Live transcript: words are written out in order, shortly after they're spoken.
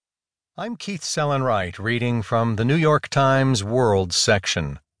I'm Keith Sellenwright, reading from the New York Times World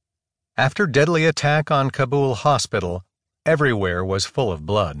section. After deadly attack on Kabul hospital, everywhere was full of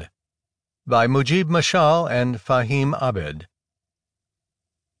blood. By Mujib Mashal and Fahim Abed.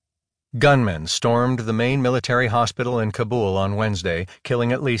 Gunmen stormed the main military hospital in Kabul on Wednesday,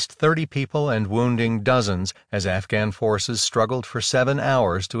 killing at least 30 people and wounding dozens as Afghan forces struggled for 7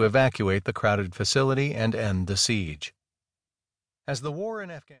 hours to evacuate the crowded facility and end the siege. As the war in Afghanistan